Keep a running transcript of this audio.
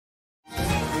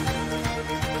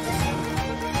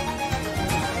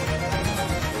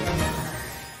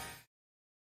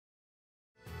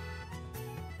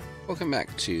Welcome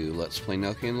back to Let's Play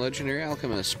Nelke The Legendary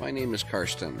Alchemists. My name is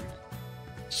Karsten.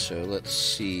 So let's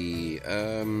see, we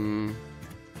have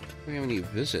any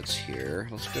visits here.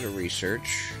 Let's go to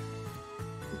research.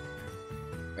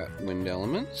 Got wind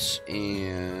elements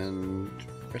and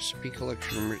recipe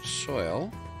collection enriched soil.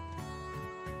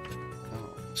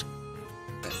 Oh, let's go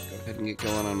ahead and get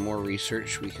going on more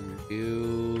research. We can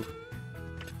do.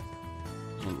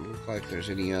 Doesn't look like there's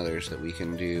any others that we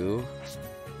can do.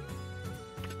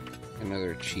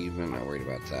 Another achievement, not worried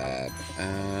about that.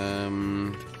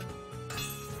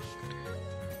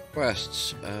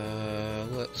 Quests.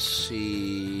 Let's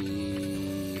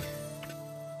see.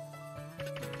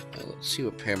 Let's see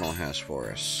what Pamela has for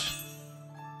us.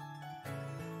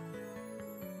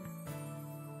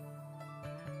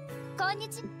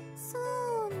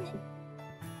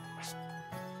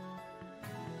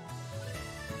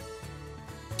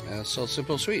 Sell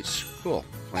simple sweets. Cool.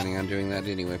 Planning on doing that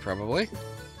anyway, probably.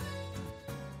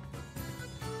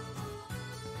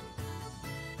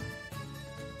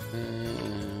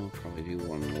 Probably do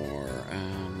one more.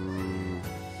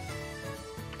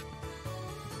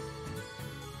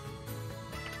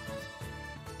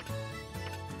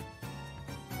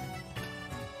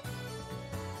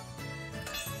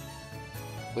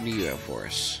 What do you have for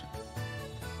us?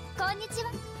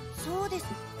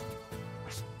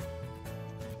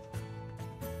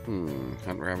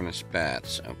 Hunt ravenous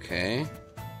bats. Okay.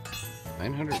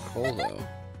 900 coal, though.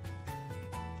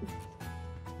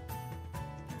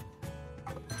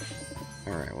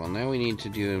 Alright, well now we need to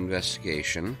do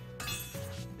investigation.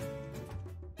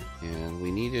 And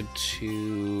we needed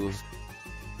to...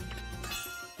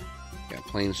 Yeah,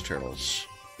 plains turtles.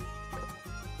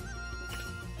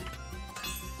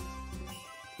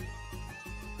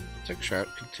 Tech Shroud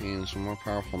contains more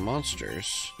powerful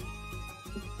monsters.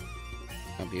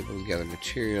 I'll be able to gather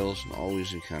materials and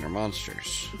always encounter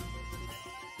monsters.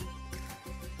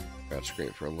 That's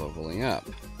great for leveling up.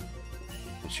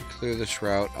 Once you clear this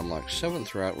route, unlock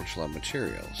 7th route, which will have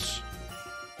materials.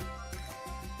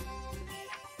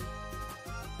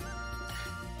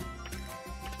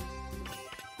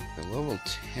 At level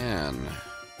 10,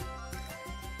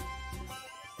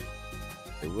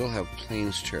 they will have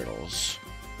plains turtles.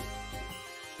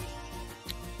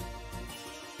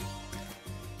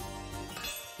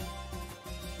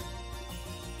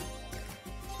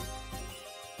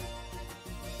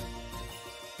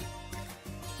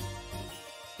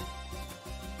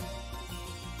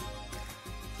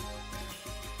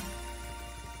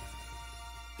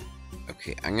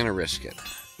 Okay, I'm gonna risk it.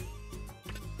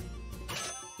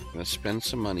 I'm gonna spend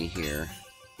some money here.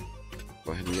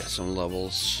 Go ahead and get some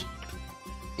levels.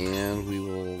 And we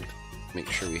will make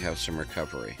sure we have some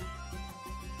recovery.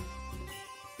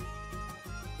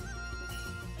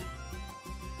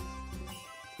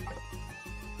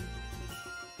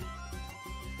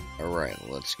 Alright,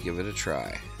 let's give it a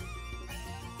try.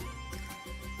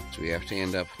 So we have to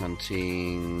end up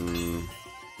hunting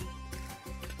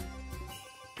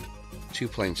 2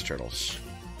 plains turtles.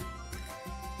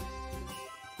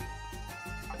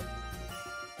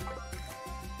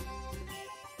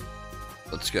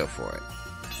 Let's go for it.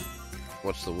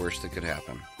 What's the worst that could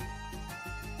happen?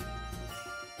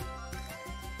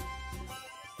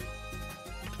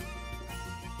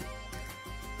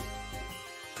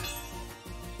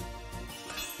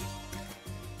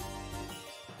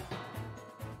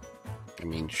 I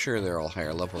mean, sure, they're all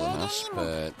higher level than us,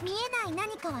 but...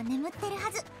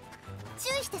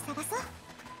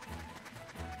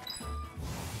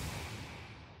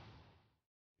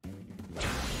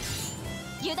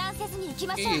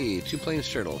 Hey, 2 plains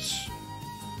turtles.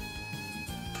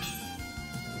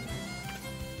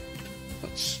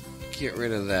 Let's get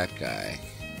rid of that guy.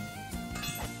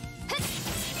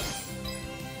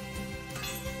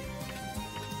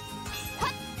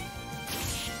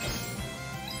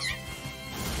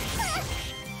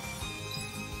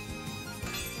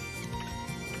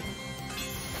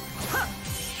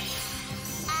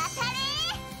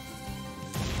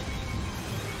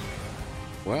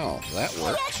 Well, that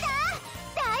worked.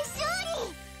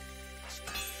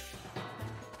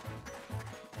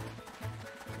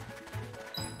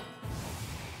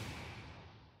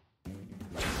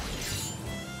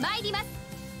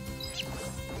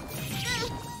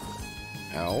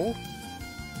 Ow.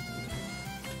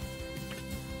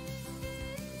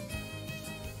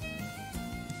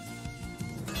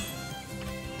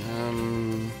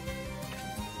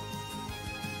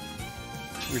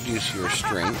 Reduce your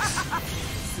strength.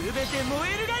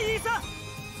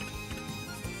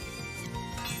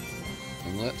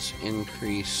 And let's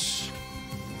increase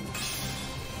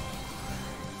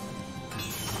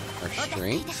our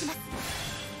strength.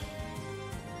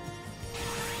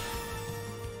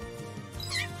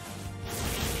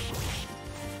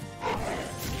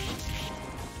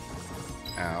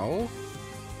 Ow.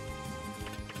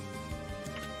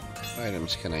 What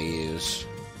items can I use?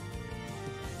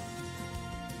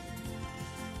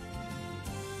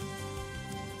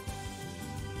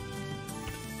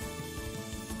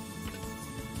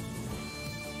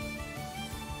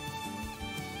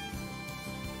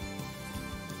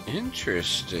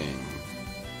 Interesting.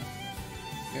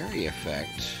 Fairy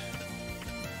effect.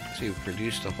 So you've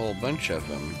produced a whole bunch of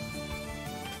them.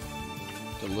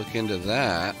 To look into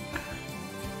that.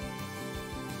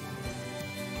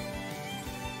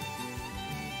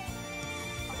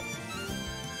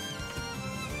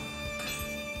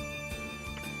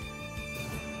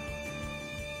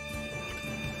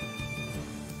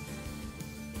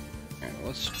 Alright,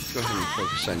 let's go ahead and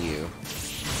focus on you.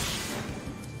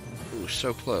 Ooh,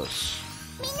 so close.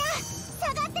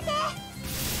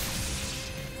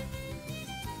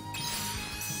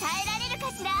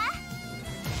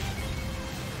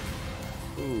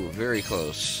 Ooh, very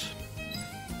close.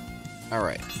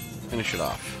 Alright, finish it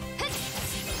off.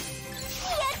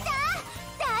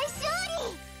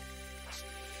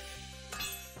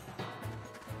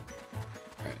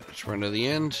 Alright, let's run to the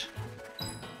end.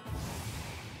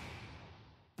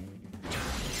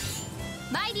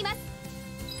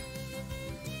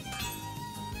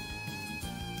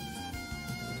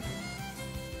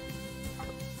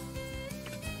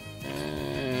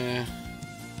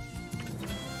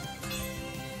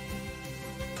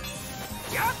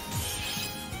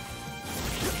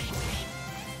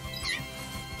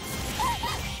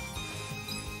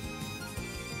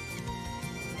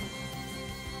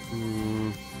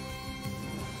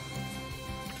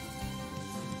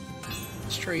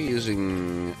 Let's try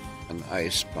using an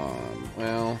ice bomb.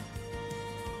 Well,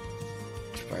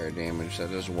 it's fire damage.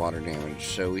 That does water damage.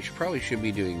 So we probably should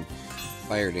be doing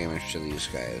fire damage to these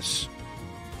guys.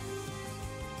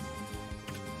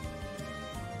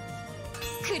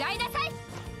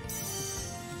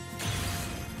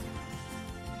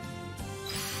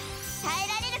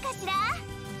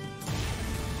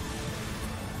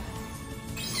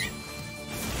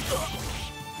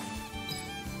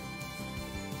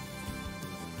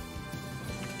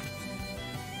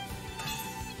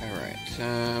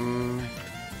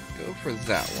 Go for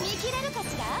that one.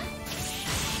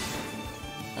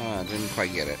 Ah, didn't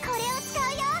quite get it.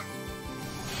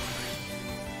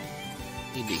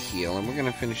 Need to heal, and we're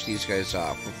gonna finish these guys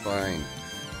off. We're fine.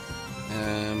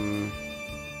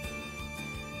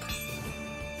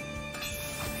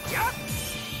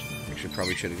 Actually,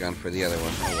 probably should have gone for the other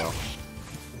one. Oh well.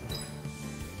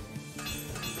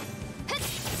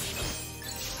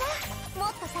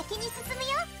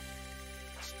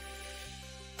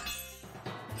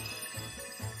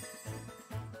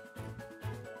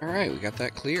 Alright, we got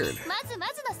that cleared.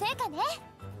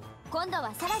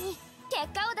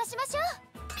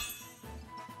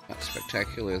 Not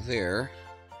spectacular there.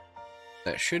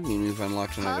 That should mean we've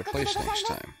unlocked another place next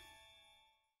time.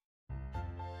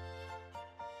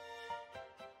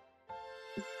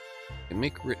 And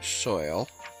make rich soil.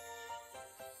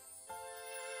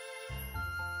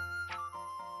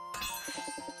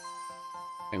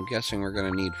 I'm guessing we're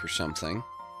going to need for something.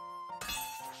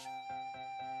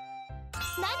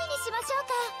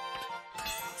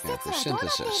 Yeah, for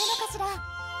synthesis.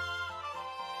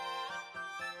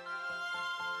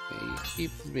 Okay, you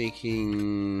keep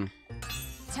making...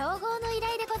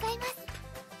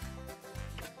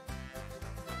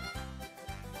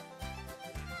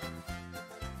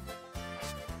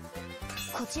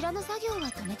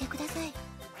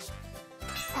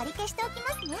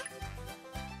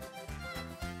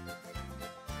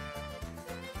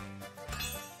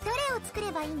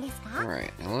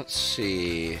 Alright, now let's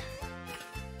see...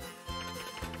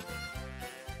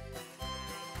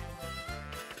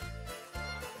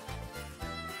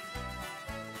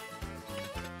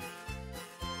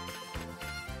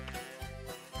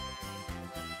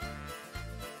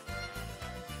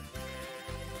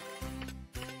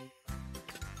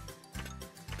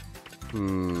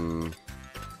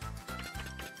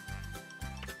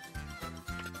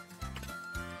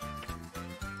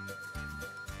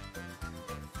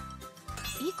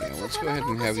 Yeah, let's go ahead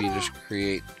and have you just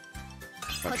create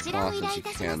as much cloth as you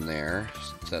can there,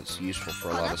 since that's useful for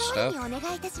a lot of stuff.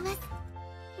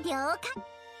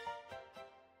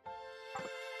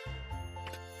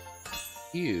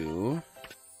 You...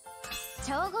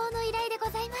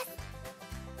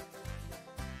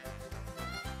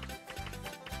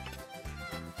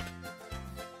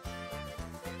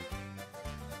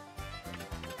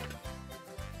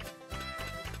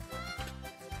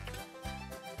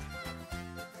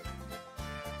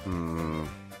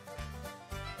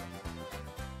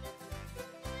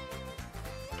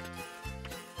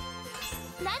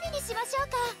 何にしましょう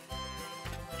か。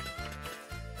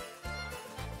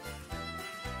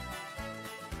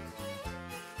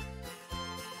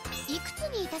いくつ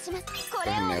にいたします。こ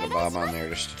れをお願いし Add a ま bob す。 on there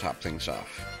just to top things off.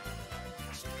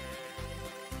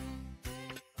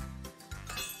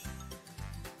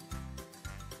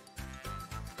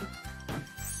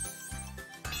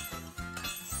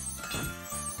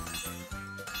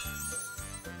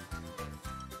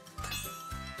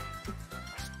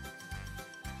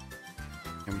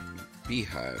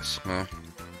 Beehives, huh?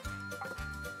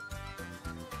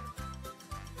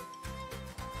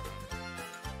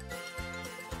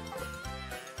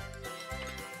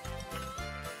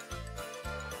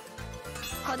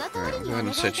 Alright, I'll go ahead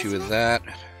and set you with that.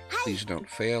 Please don't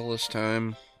fail this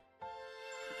time.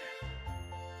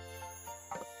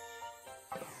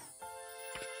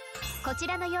 こち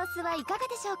らの様子はいかが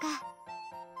でしょうか。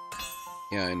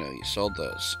 Yeah, I know, you sold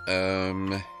those.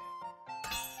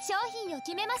 商品を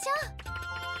決めましょう。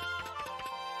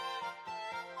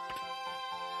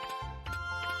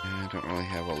 I don't really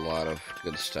have a lot of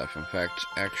good stuff. In fact,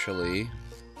 actually...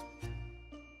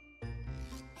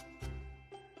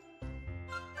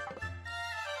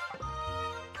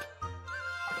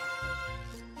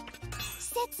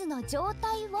 施設の状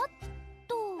態は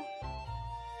と。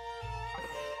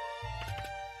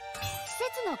施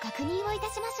設の確認をいた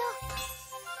しまし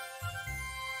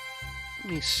ょ Let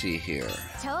me see here. う。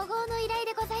調合の依頼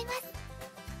でございます。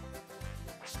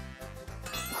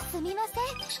すみません。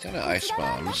 Instead of ice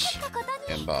bombs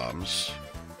and bombs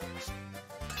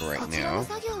for right こちらの now,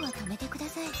 作業は止めてくだ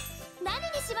さい。何に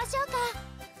しましょうか。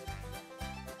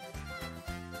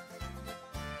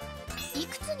い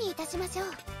くつにいたしましょう。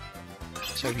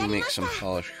 let's have you make some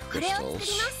polished これを作りま crystals.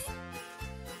 す。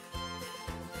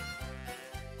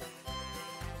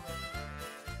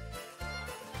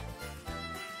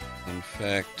 In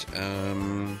fact,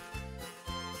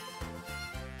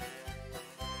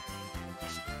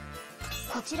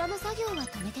 こちらの作業は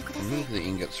止めてください。 remove the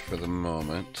ingots for the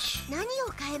moment. 何を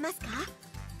変えますか。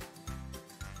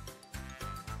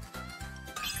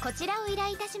こちらを依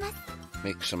頼いたします。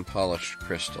 Make some polished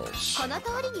crystals. この通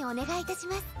りにお願いいたし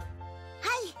ます。は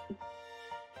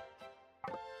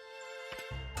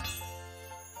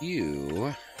い。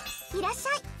 You いらっしゃ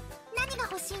い。何が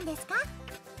欲しいんですか。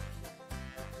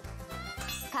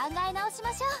考え直し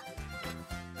ましょう。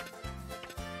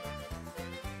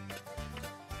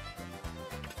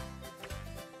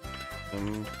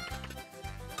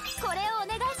 これをお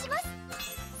願いします。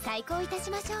再考いたし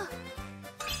ましょう。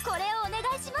これをお願い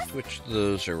します。 switch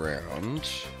those around.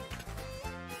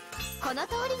 この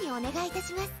通りにお願いいた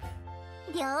します。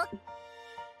了。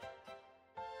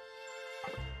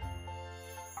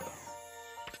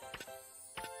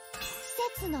施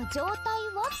設の状態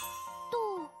はと。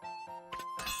どの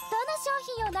商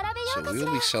品を並べよ So うか we し will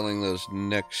ら。 be selling those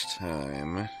next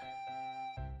time.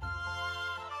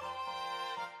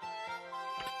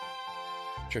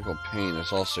 Trickle paint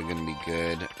is also going to be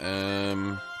good.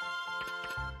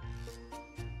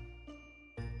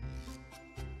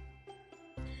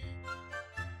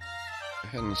 Go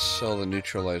ahead and sell the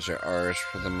neutralizer R's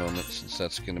for the moment, since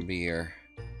that's going to be our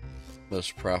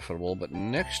most profitable. But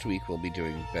next week we'll be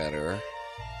doing better.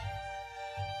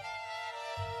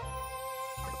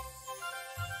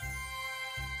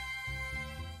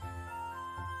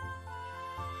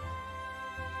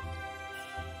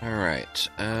 Alright,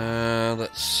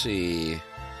 let's see.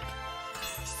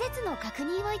 施設の確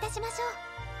認をいたしましょ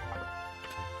う。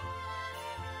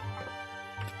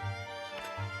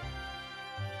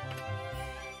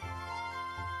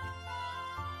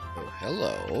 Oh,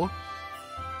 hello.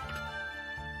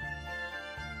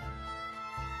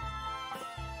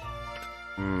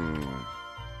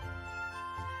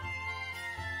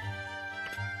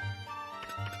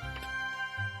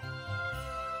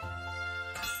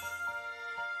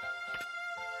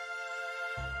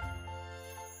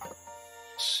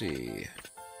 Let's see.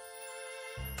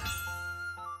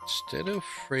 Instead of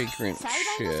fragrant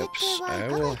chips, I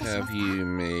will have you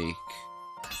make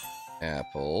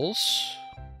apples.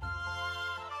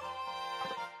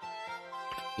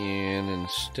 And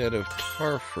instead of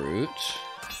tar fruit,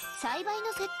 栽培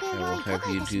の設定 I は will いか have が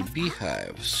い you たし do ますか。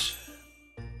 beehives.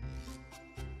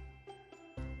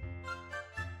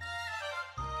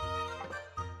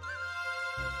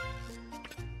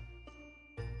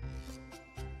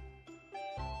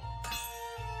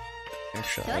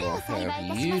 Actually, I will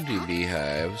have you do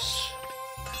beehives.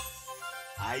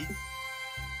 はい。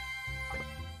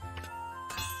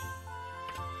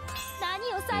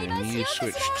何を栽 And 培し you ようか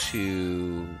switch し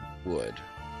to wood.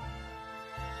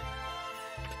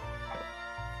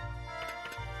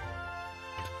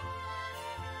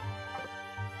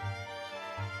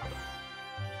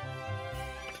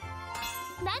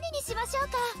 何にしましょう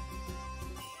か。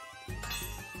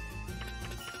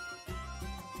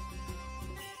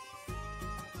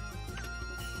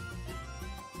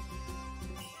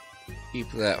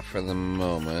Keep that for the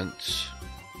moment.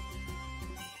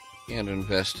 Can't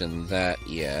invest in that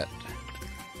yet.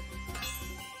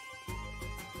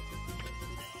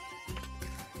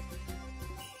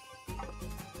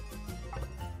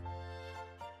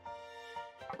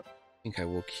 I think I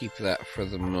will keep that for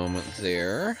the moment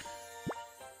there.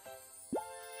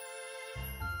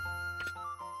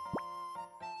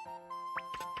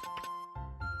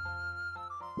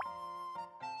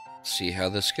 See how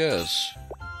this goes.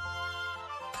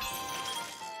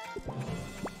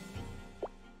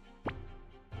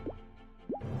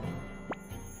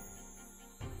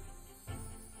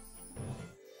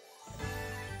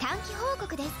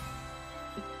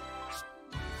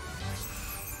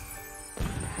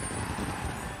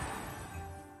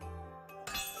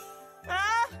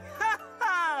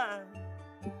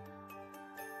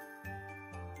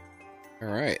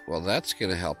 Alright, well that's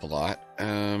gonna help a lot.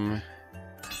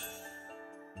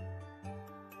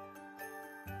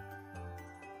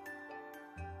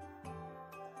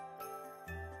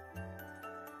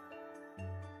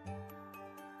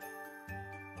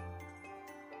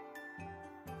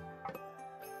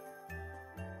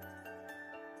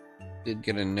 Did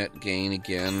get a net gain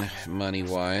again,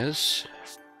 money-wise.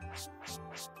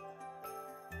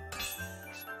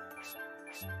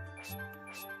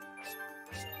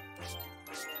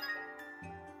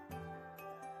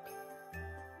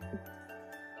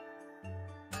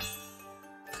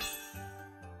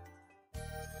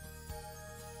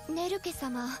 Nelke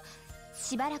様、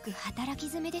しばらく働き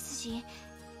詰めですし、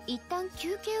一旦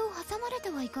休憩を挟まれて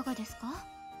はいかがですか？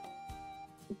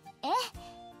ええ、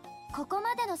ここ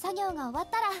までの作業が終わっ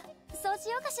たらそうし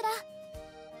ようかしら。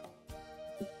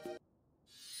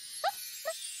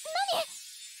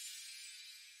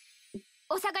何？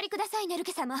お下がりください、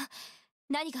Nelke様。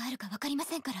何があるか分かりま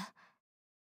せんから。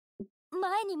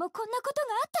前にもこんなこと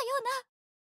があったような。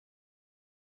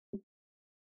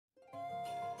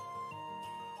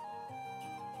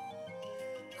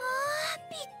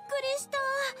びっくりした。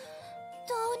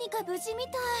どうにか無事み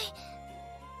た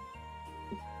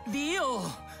い。リオ、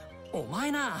お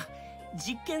前な、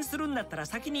実験するんだったら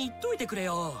先に言っといてくれ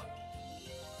よ。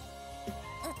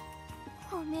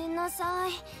ごめんなさ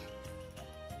い。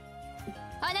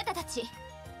あなたたち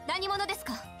何者です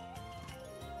か？え？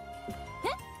う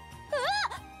わ！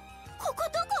ここ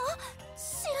どこ？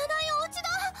知らないお家だ。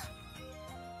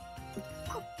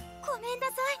ごめんな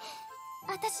さい。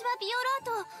私はビオ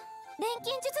ラート、錬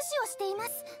金術師をしていま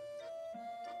す。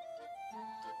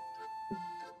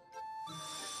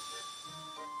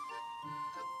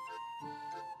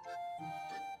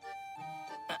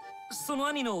その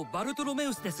兄のバルトロメ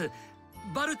ウスです。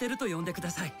バルテルと呼んでく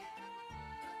ださい。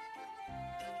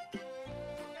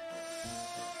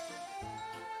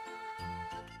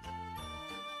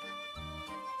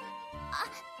あ、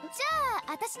じゃ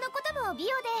あ私のこともビオ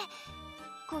で。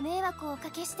ご迷惑をおか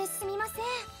けしてすみません。いえ、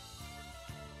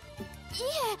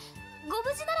ご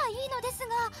無事ならいいのです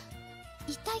が、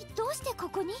一体どうしてこ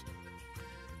こに？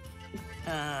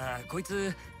ああ、こい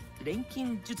つ錬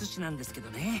金術師なんですけど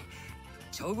ね、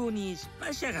調合に失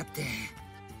敗しやがって。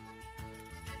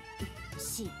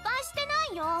失敗してな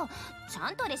いよ。ち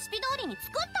ゃんとレシピ通りに作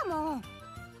ったもん。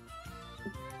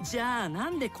じゃあな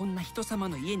んでこんな人様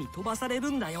の家に飛ばされる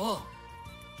んだよ。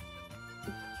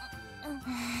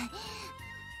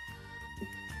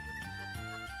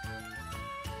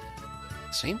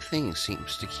Same thing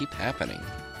seems to keep happening.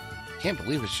 Can't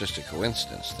believe it's just a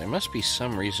coincidence. There must be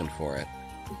some reason for it.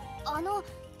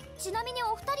 ちなみに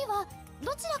お二人は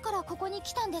どちらからここに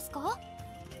来たんですか？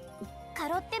カ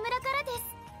ロッテ村からです。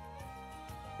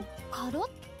カロッ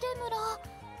テ村、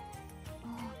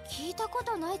聞いたこ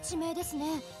とない地名ですね。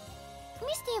ミ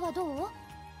スティはどう？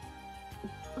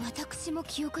私も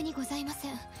記憶にございま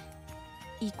せん。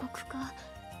異国か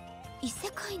異世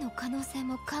界の可能性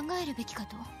も考えるべきか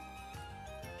と。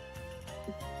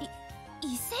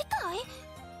異世界？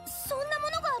そんなも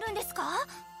のがあるんですか？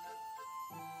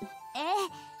ええ、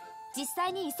実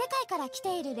際に異世界から来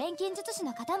ている錬金術師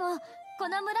の方もこ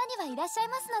の村にはいらっしゃい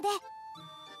ますので、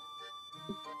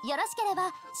よろしければ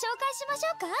紹介しましょ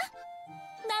うか？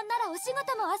なんならお仕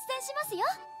事も斡旋しますよ。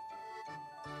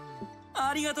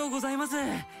ありがとうございます。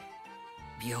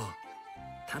ビオ、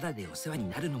ただでお世話に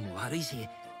なるのも悪いし、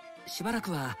しばら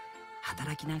くは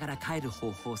働きながら帰る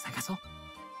方法を探そう。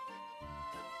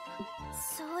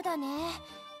そうだね。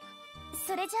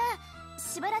それじゃあ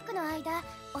しばらくの間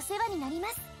お世話になりま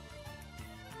す。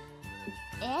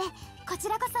ええ、こち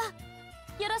らこそ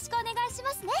よろしくお願いしま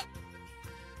すね。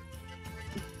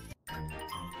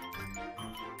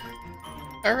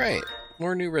Alright,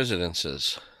 more new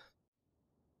residences.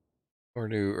 Or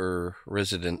new,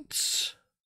 residents.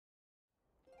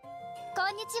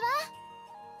 Konnichiwa.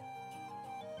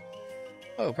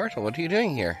 Oh, Bartle, what are you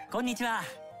doing here? Konnichiwa.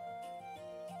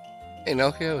 Hey,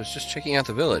 Nelke, I was just checking out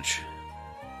the village.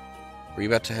 Were you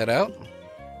about to head out?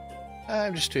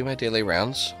 I'm just doing my daily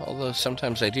rounds, although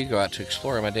sometimes I do go out to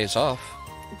explore on my days off.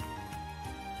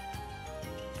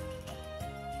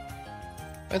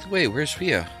 By the way, where's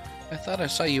Vio? I thought I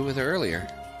saw you with her earlier.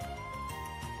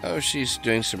 Oh, she's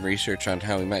doing some research on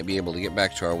how we might be able to get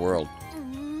back to our world.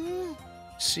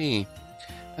 See,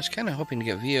 I was kind of hoping to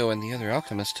get Vio and the other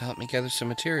alchemists to help me gather some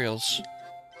materials.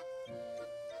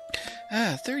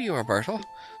 Ah, there you are, Bartle.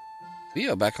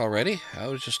 Vio back already? I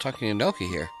was just talking to Nelke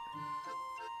here.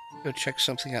 Go check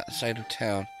something outside of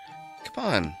town. Come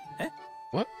on. Eh?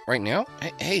 What? Right now?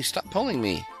 Hey, stop pulling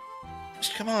me.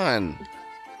 Just come on.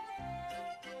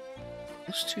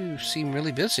 Those two seem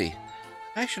really busy.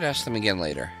 I should ask them again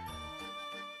later.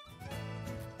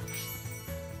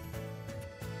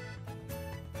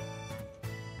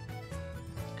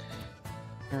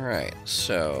 Alright,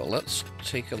 so let's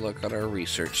take a look at our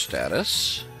research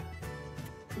status.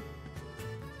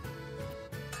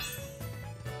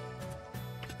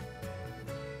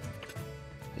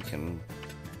 We can...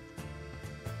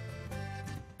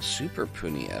 Super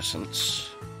Puny Essence.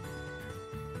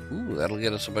 Ooh, that'll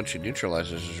get us a bunch of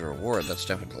neutralizers as a reward. That's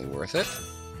definitely worth it.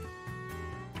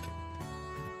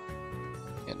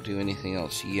 Can't do anything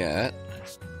else yet.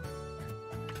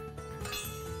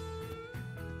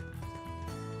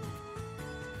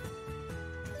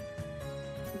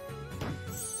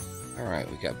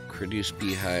 Alright, we got Produce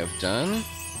Beehive done.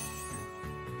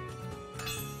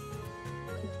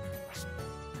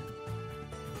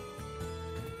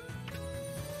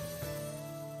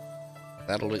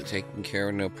 That'll be taken care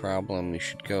of, no problem. We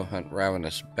should go hunt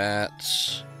ravenous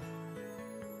bats.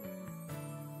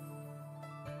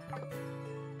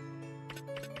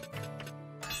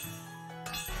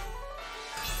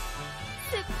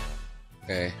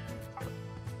 Okay.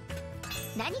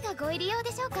 何がご入り用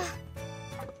でしょうか?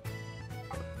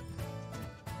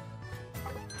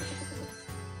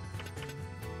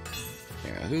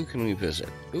 Yeah, who can we visit?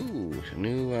 Ooh, a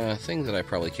new thing that I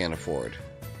probably can't afford.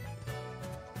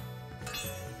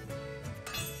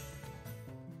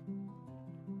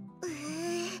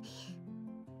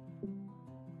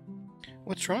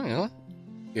 What's wrong, Ella?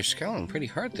 You're scowling pretty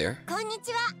hard there.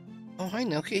 Konnichiwa. Oh, hi,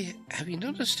 Nelke. Have you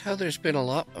noticed how there's been a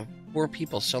lot of poor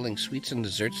people selling sweets and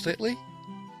desserts lately?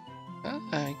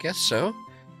 I guess so.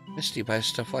 Misty buys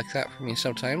stuff like that for me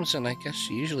sometimes, and I guess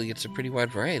she usually gets a pretty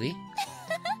wide variety.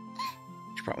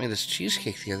 She brought me this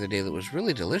cheesecake the other day that was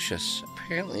really delicious.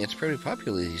 Apparently it's pretty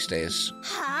popular these days.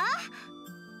 Huh?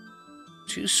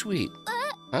 Too sweet.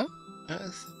 Huh? I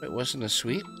thought it wasn't a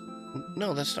sweet.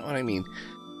 No, that's not what I mean.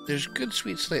 There's good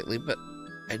sweets lately, but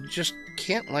I just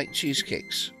can't like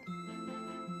cheesecakes.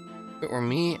 If it were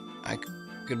me, I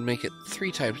could make it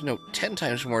 10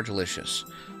 times more delicious.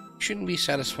 Shouldn't be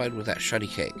satisfied with that shoddy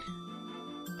cake.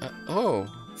 Oh.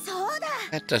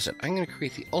 That does it. I'm going to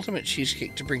create the ultimate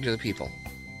cheesecake to bring to the people.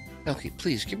 Nelke,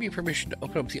 please, give me permission to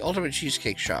open up the ultimate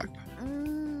cheesecake shop.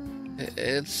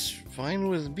 It's fine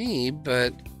with me,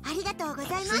 but...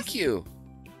 Thank you.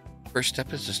 First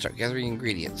step is to start gathering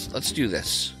ingredients. Let's do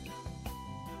this.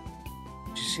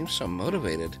 She seems so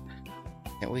motivated.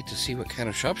 Can't wait to see what kind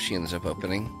of shop she ends up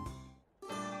opening.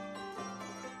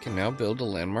 Can now build a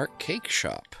landmark cake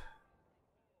shop.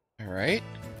 Alright.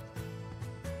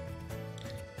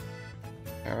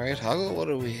 Alright, Hoggle,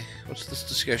 what's this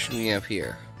discussion we have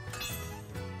here?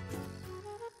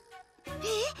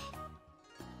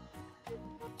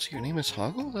 So your name is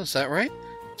Hoggle? Is that right?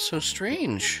 So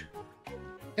strange.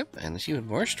 Yep, and it's even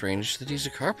more strange that he's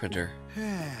a carpenter.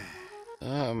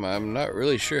 I'm not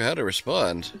really sure how to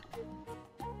respond.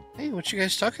 Hey, what you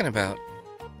guys talking about?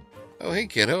 Oh, hey,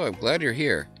 kiddo, I'm glad you're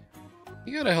here.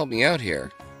 You gotta help me out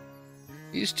here.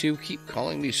 These two keep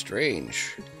calling me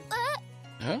strange.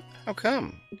 Huh? How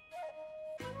come?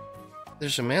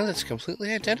 There's a man that's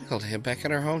completely identical to him back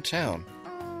in our hometown.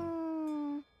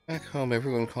 Back home,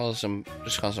 everyone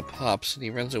just calls him Pops, and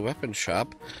he runs a weapon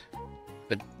shop.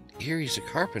 But here he's a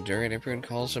carpenter, and everyone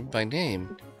calls him by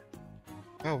name.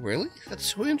 Oh, really?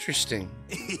 That's so interesting.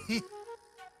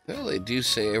 Well, they do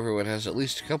say everyone has at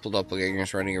least a couple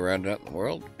doppelgangers running around out in the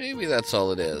world. Maybe that's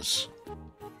all it is.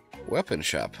 Weapon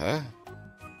shop, huh?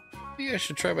 Maybe I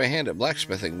should try my hand at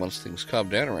blacksmithing once things calm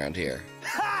down around here.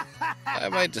 I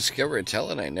might discover a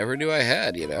talent I never knew I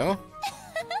had, you know?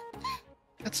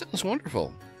 That sounds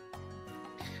wonderful.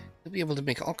 You'll be able to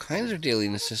make all kinds of daily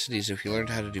necessities if you learned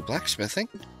how to do blacksmithing.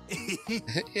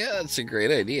 Yeah, that's a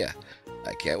great idea.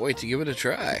 I can't wait to give it a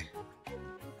try.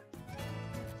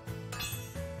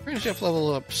 Friendship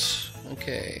level ups.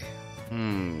 Okay.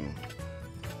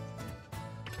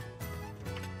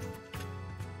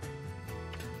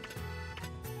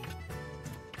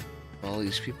 All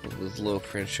these people with low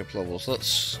friendship levels. Let's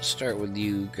start with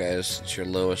you guys since you're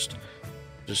lowest.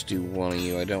 Just do one of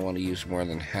you. I don't want to use more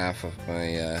than half of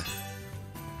my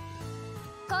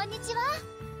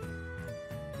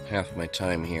half my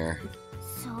time here.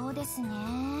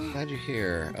 Glad you're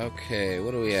here. Okay,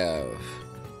 what do we have?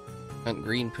 Hunt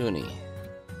green pony.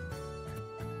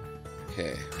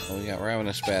 Okay, well, we got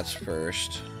ravenous bats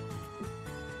first.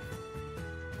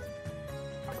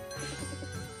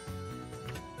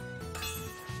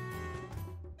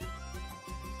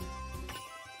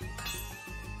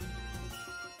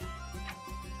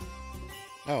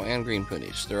 Oh, and green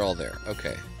ponies. They're all there.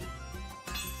 Okay.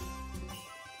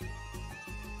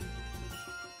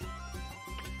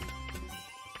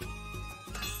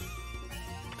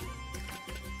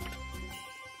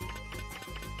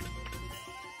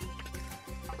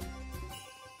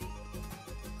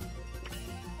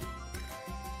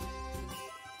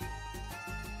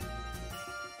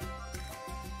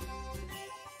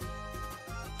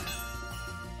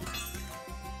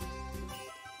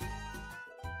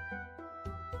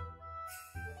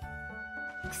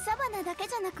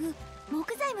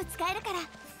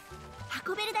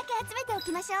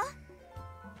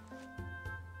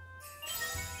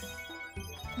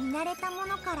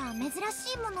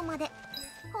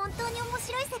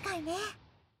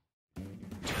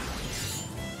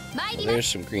 There's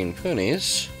some green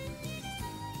ponies.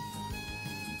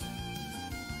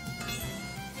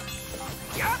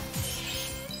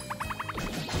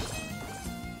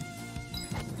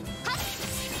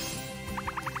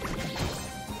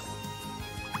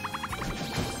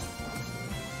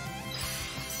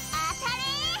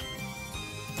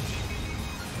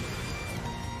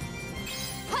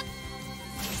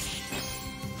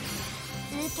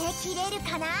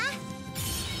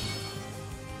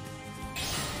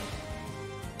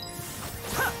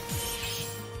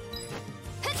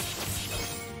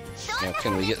 Now,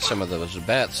 can we get some of those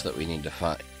bats that we need to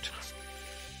find?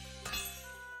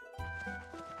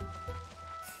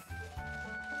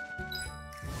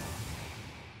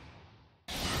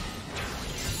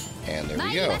 And there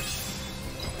we go.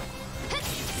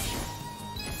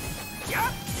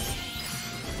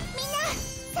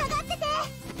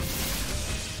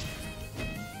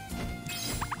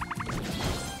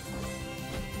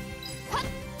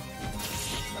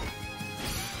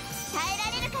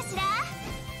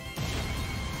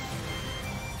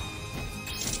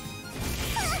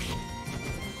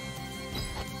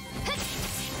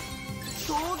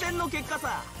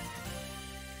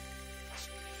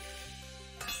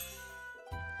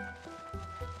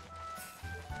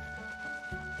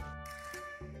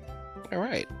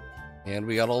 Alright, and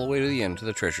we got all the way to the end to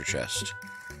the treasure chest.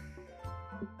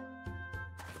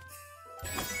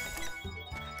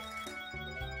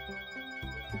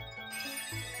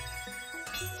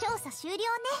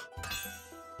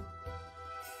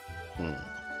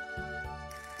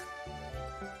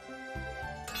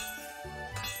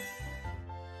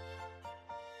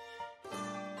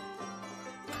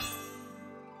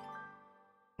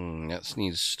 That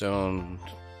needs stone,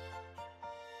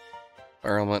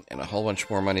 element, and a whole bunch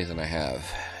more money than I have.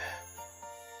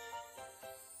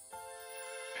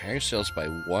 Higher sales by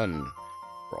 1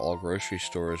 for all grocery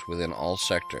stores within all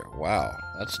sector. Wow,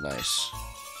 that's nice.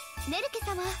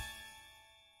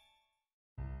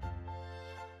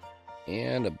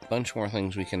 And a bunch more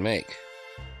things we can make.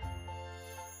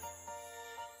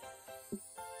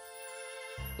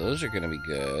 Those are going to be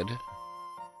good.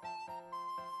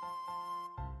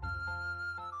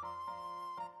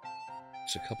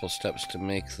 It's a couple steps to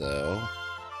make, though.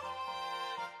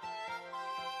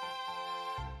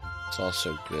 It's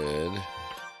also good.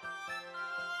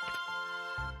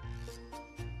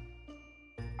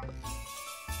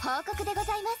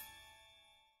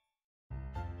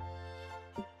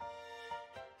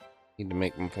 Need to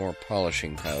make more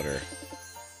polishing powder.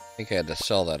 I think I had to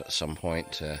sell that at some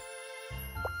point to...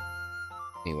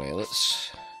 Anyway, let's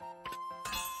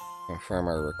confirm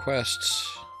our requests.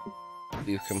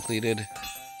 We've completed.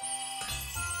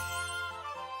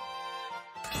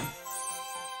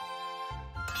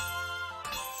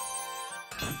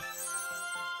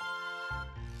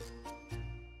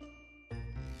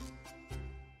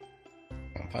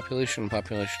 Population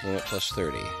limit plus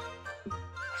 30.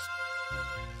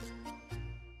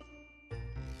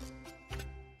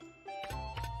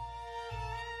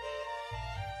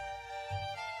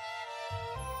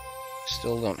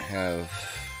 still don't have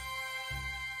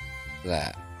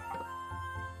that.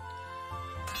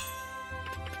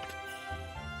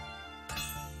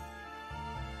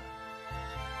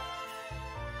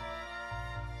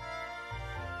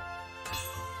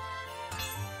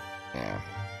 Yeah.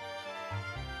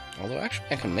 Although, actually,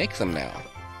 I can make them now.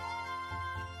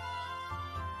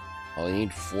 Well, I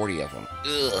need 40 of them.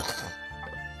 Ugh.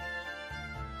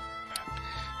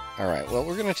 Alright, well,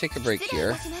 we're going to take a break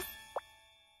here.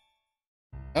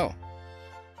 Oh.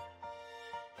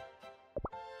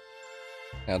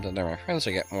 Now that they're my friends,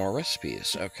 I get more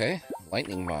recipes. Okay.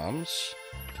 Lightning bombs.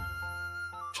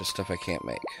 Just stuff I can't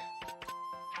make.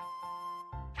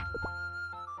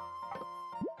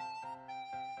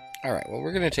 Alright, well,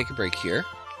 we're going to take a break here.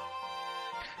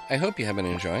 I hope you have been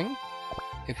enjoying.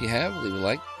 If you have, leave a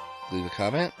like, leave a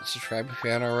comment, subscribe if you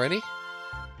haven't already.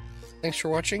 Thanks for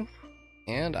watching,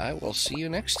 and I will see you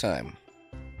next time.